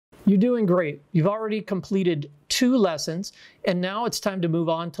You're doing great. You've already completed 2 lessons, and now it's time to move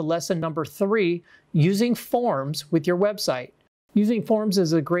on to lesson number 3, using forms with your website. Using forms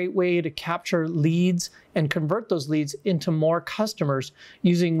is a great way to capture leads and convert those leads into more customers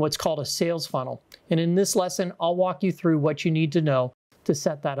using what's called a sales funnel. And in this lesson, I'll walk you through what you need to know to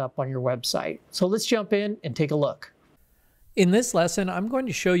set that up on your website. So let's jump in and take a look. In this lesson, I'm going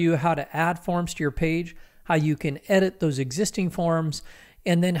to show you how to add forms to your page, how you can edit those existing forms,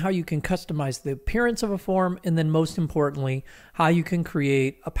 and then how you can customize the appearance of a form, and then most importantly, how you can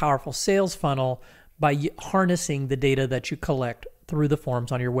create a powerful sales funnel by harnessing the data that you collect through the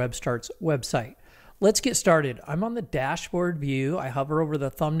forms on your WebStarts website. Let's get started. I'm on the dashboard view. I hover over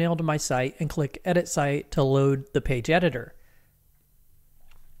the thumbnail to my site and click Edit Site to load the page editor.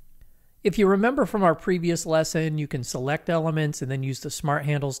 If you remember from our previous lesson, you can select elements and then use the smart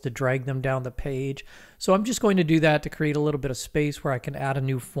handles to drag them down the page. So I'm just going to do that to create a little bit of space where I can add a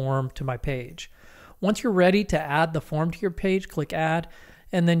new form to my page. Once you're ready to add the form to your page, click Add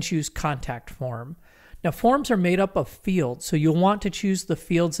and then choose Contact Form. Now, forms are made up of fields, so you'll want to choose the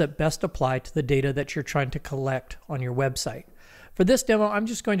fields that best apply to the data that you're trying to collect on your website. For this demo, I'm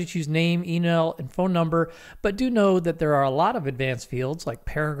just going to choose name, email, and phone number, but do know that there are a lot of advanced fields like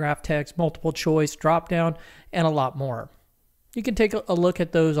paragraph text, multiple choice, dropdown, and a lot more. You can take a look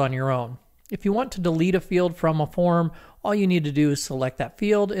at those on your own. If you want to delete a field from a form, all you need to do is select that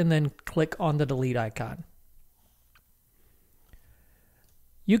field and then click on the delete icon.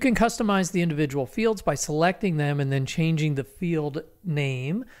 You can customize the individual fields by selecting them and then changing the field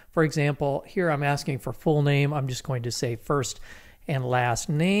name. For example, here I'm asking for full name. I'm just going to say first and last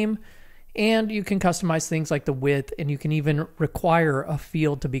name. And you can customize things like the width, and you can even require a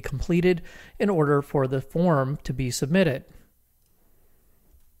field to be completed in order for the form to be submitted.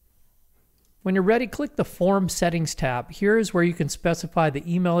 When you're ready, click the Form Settings tab. Here is where you can specify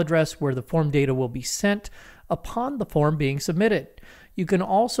the email address where the form data will be sent upon the form being submitted. You can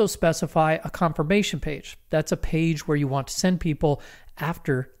also specify a confirmation page. That's a page where you want to send people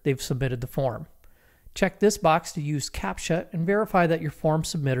after they've submitted the form. Check this box to use CAPTCHA and verify that your form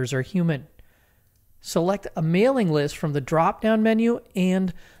submitters are human. Select a mailing list from the drop-down menu,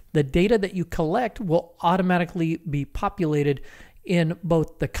 and the data that you collect will automatically be populated in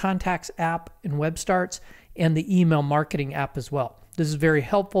both the Contacts app in WebStarts and the email marketing app as well. This is very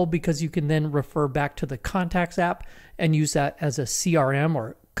helpful because you can then refer back to the Contacts app and use that as a CRM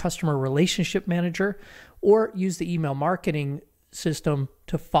or customer relationship manager, or use the email marketing system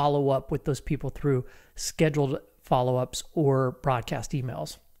to follow up with those people through scheduled follow-ups or broadcast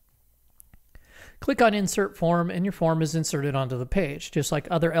emails. Click on Insert Form and your form is inserted onto the page. Just like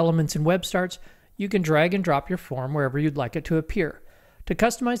other elements in WebStarts, you can drag and drop your form wherever you'd like it to appear. To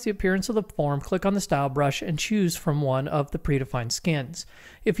customize the appearance of the form, click on the style brush and choose from one of the predefined skins.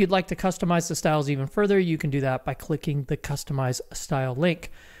 If you'd like to customize the styles even further, you can do that by clicking the Customize Style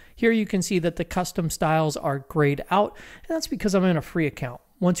link. Here you can see that the custom styles are grayed out, and that's because I'm in a free account.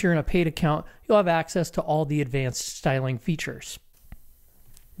 Once you're in a paid account, you'll have access to all the advanced styling features.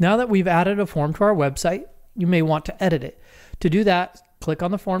 Now that we've added a form to our website, you may want to edit it. To do that, click on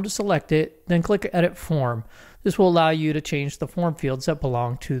the form to select it, then click Edit Form. This will allow you to change the form fields that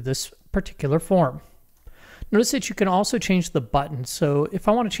belong to this particular form. Notice that you can also change the button. So if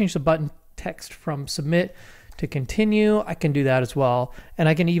I want to change the button text from Submit to Continue, I can do that as well. And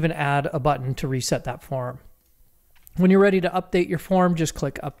I can even add a button to reset that form. When you're ready to update your form, just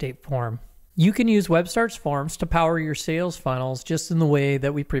click Update Form. You can use WebStarts forms to power your sales funnels just in the way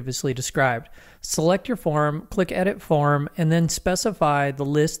that we previously described. Select your form, click Edit Form, and then specify the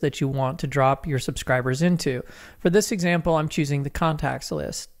list that you want to drop your subscribers into. For this example, I'm choosing the Contacts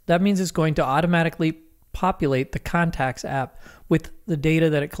list. That means it's going to automatically populate the Contacts app with the data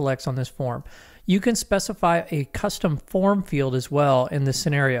that it collects on this form. You can specify a custom form field as well in this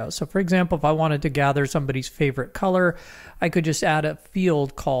scenario. So for example, if I wanted to gather somebody's favorite color, I could just add a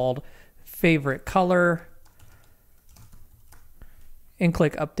field called Favorite Color and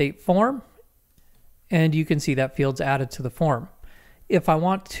click Update Form, and you can see that field's added to the form. If I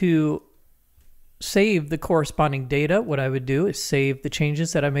want to save the corresponding data, what I would do is save the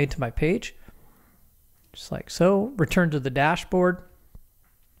changes that I made to my page, just like so. Return to the dashboard,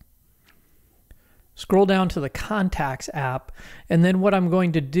 scroll down to the Contacts app, and then what I'm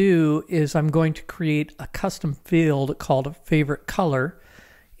going to do is I'm going to create a custom field called Favorite Color,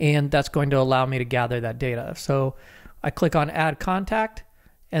 and that's going to allow me to gather that data. So I click on Add Contact,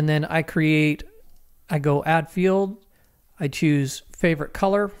 and then I go Add Field, I choose Favorite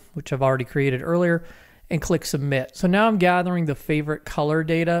Color, which I've already created earlier, and click Submit. So now I'm gathering the favorite color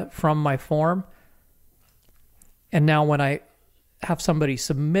data from my form, and now when I have somebody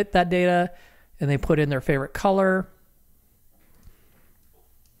submit that data and they put in their favorite color,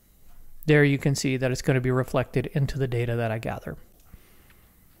 there you can see that it's going to be reflected into the data that I gather.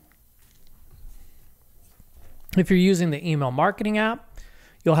 If you're using the email marketing app,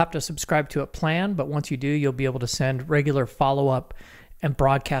 you'll have to subscribe to a plan, but once you do, you'll be able to send regular follow-up and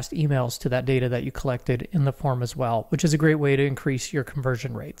broadcast emails to that data that you collected in the form as well, which is a great way to increase your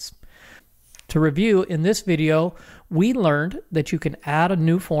conversion rates. To review, in this video, we learned that you can add a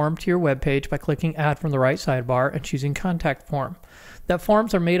new form to your web page by clicking Add from the right sidebar and choosing Contact Form. That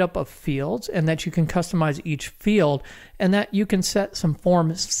forms are made up of fields and that you can customize each field and that you can set some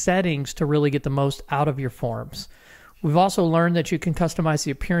form settings to really get the most out of your forms. We've also learned that you can customize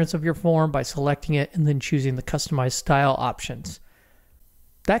the appearance of your form by selecting it and then choosing the Customize Style options.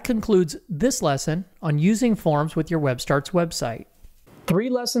 That concludes this lesson on using forms with your WebStarts website. 3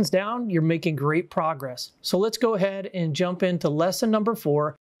 lessons down, you're making great progress. So let's go ahead and jump into lesson number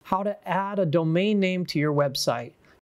 4, how to add a domain name to your website.